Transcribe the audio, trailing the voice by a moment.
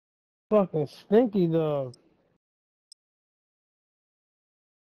Fucking stinky dog.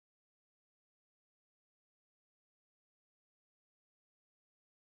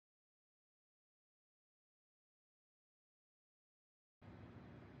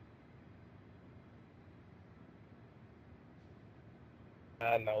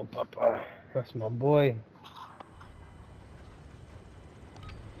 I know, Papa. That's my boy.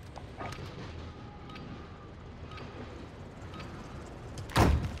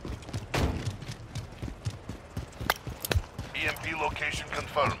 EMP location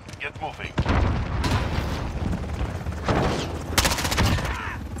confirmed. Get moving.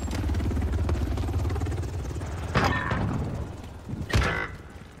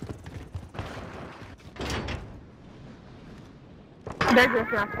 They're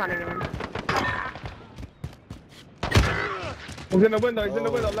just not spawning in. He's in the window, he's in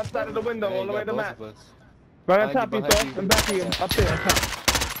the window, left side of the window, all the way to the map. Right on top, you behind throw, and back of you, up there, on top.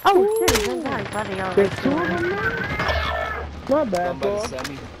 Oh shit, he's inside, buddy. There's two of them now? Not bad, bro. It's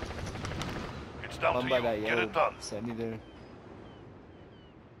down to you. Get it done. Sammy there.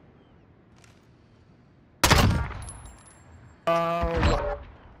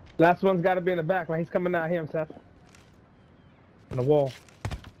 Last one's gotta be in the back, right? He's coming out here, Seth. On the wall.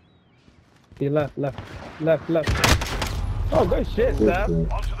 He left. Oh, good shit, Seth.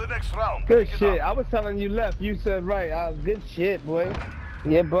 On to the next round. Good shit. I was telling you left. You said right. Good shit, boy.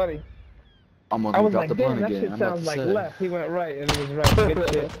 Yeah, buddy. I was like, damn, that shit sounds like left. He went right, and it was right.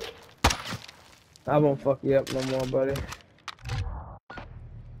 Good shit. I won't fuck you up no more, buddy.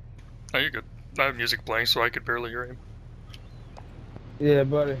 Oh, you're good. I have music playing, so I could barely hear him. Yeah,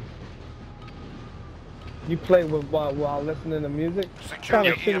 buddy. You play with while listening to music? Secure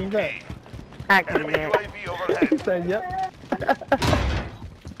the shit is that? EMP. Actually, Enemy yeah. UAV He overhead. said, yep.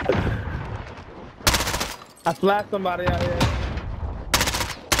 I flashed somebody out here.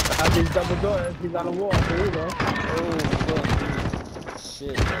 Out these double doors, he's on the wall, so you know. Oh, fuck.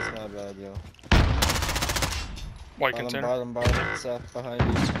 Shit, that's not bad, yo. White container. Bottom, Seth, behind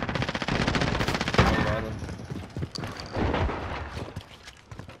you. Bottom.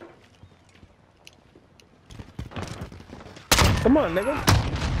 Come on, nigga.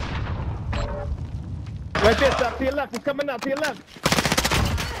 Right there, Seth, to your left. He's coming out to your left.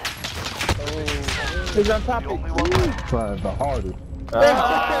 Oh, He's on top of you. Trying the hardest.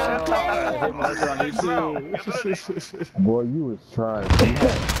 Boy, you was trying.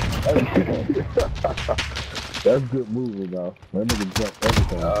 That's good moving, though. That nigga jumped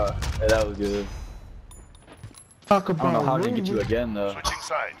everything. Yeah, that was good. Talk I don't know how about to get you again, though. Switching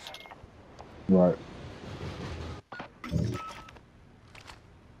sides. Right.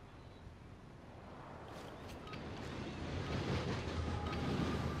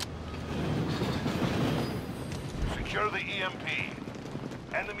 Secure the EMP.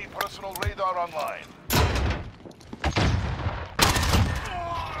 Enemy personal radar online.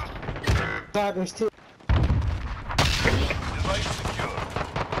 God, there's two. Device secure.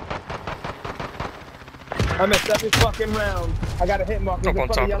 I'm at every fucking round. I got a hit mark. He's Up in on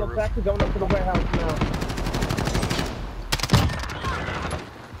front top of of the yellow roof. taxi going up to the warehouse now.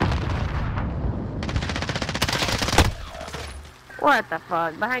 What the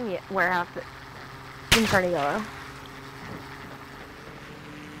fuck? Behind you, warehouse. In front of yellow.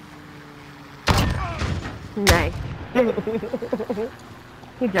 Nice.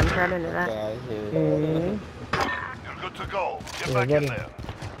 He jumped right into that. Guy here. You're good to go. Get back in there.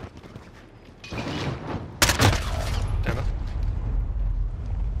 Damn it.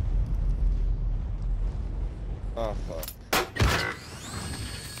 Oh, fuck.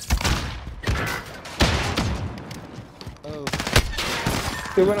 Oh,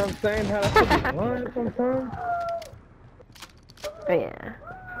 See what I'm saying? How that shit be blind sometimes? Oh, yeah.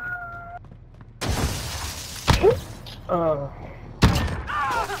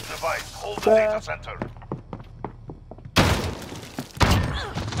 Device. Hold the data center.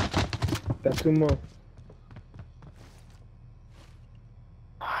 That's too much.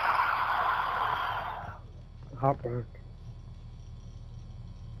 Hopper.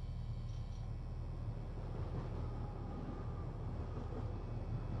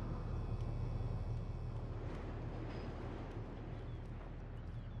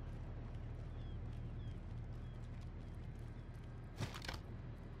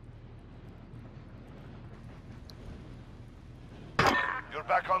 You're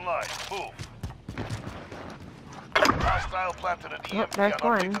back online. Move. Hostile planted an EMP there's on our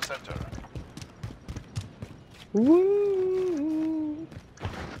one. data center. Woo!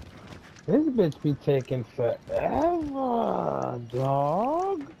 This bitch be taking forever,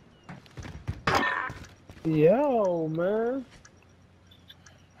 dog. Yo, man.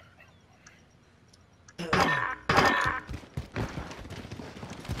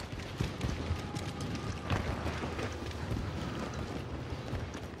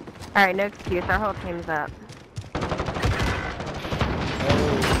 Alright, no excuse. Our whole team's up.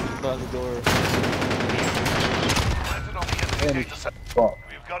 Oh, by the door. Landed on the enemy data center. Fuck.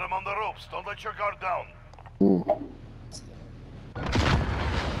 We've got him on the ropes. Don't let your guard down. Ooh.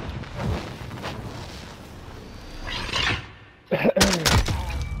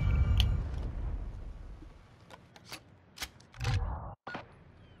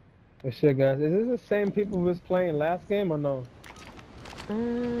 Good shit, guys. Is this the same people who was playing last game or no? I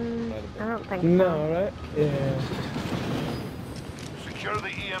don't think so. No, right? Yeah. Secure the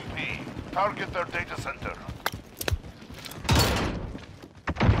EMP. Target their data center.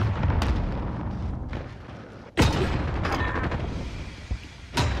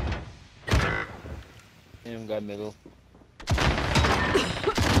 Him got middle.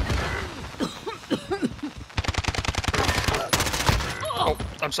 Oh,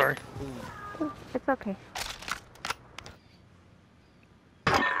 I'm sorry. It's okay.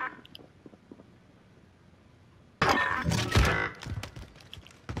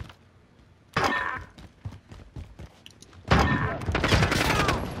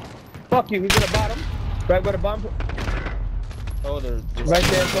 Fuck you, he's in the bottom. Right where the bomb. Oh, there's Right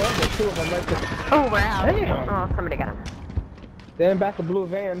there, bro. There's two of them right there. Oh, we're out. Damn. Oh, somebody got him. They're in back of blue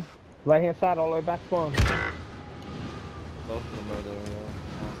van. Right hand side all the way back spawn. both of them are there.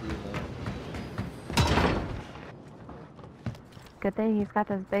 I don't see them. Good thing he's got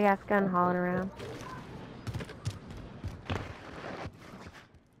this big ass gun hauling around.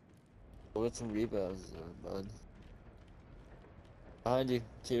 We'll get some rebounds, bud. Behind you,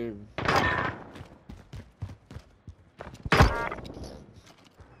 tier.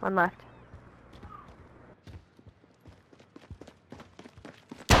 One left.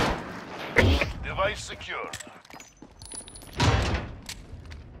 Device secured.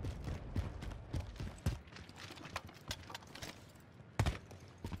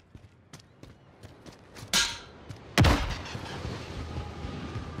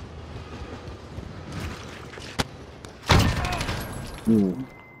 Mm.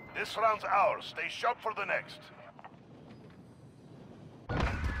 This round's ours. Stay sharp for the next.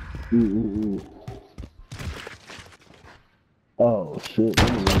 Oh shit, we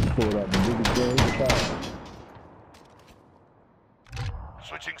pulled out the biggest game in town.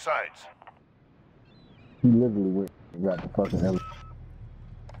 Switching sides. He literally went and got the fucking hell.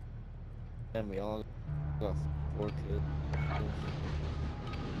 And we all got 4 kills.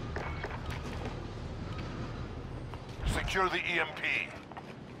 Secure the EMP.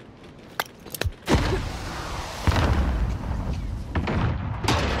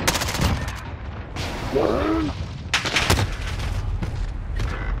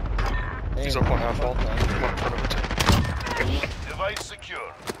 He's up on half wall. One in front of it. Device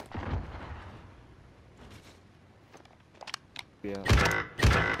secure. Yeah.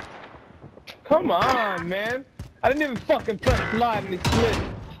 Come on, man. I didn't even fucking press slide and he split.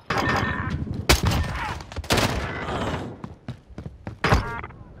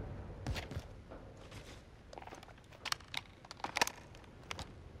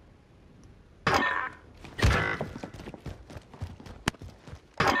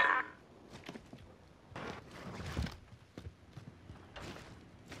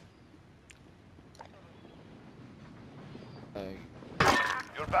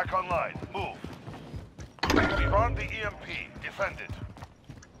 You're back online. Move. We've armed the EMP. Defend it.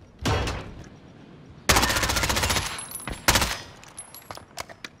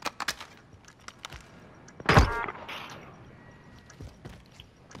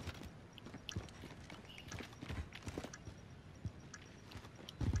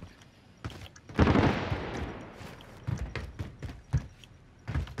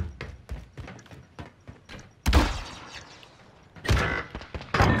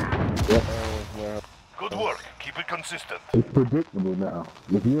 Good work. Keep it consistent. It's predictable now.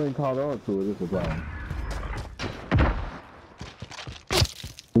 If you ain't caught on to it, it's a problem.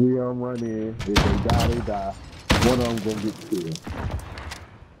 3 of them run in. If they die, they die. One of them gonna get killed.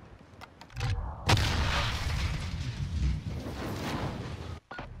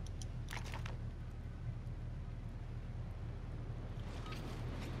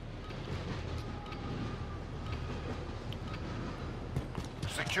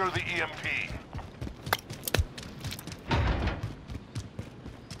 Secure the EMP.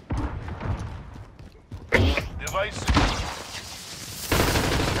 Device secure.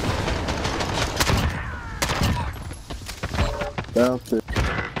 Downstairs.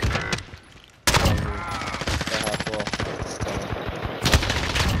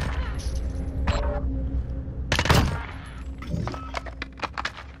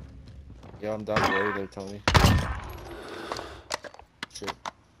 Yeah, I'm down below there, Tony. Shit.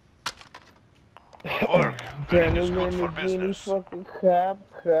 Good work. Damn, It's this good for man is getting business. fucking crap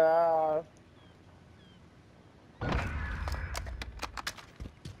car.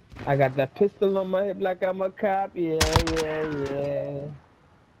 I got that pistol on my hip like I'm a cop. Yeah.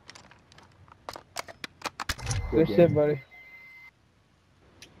 Good shit, buddy.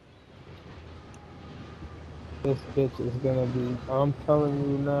 This bitch is gonna be, I'm telling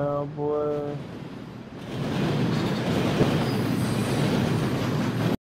you now, boy.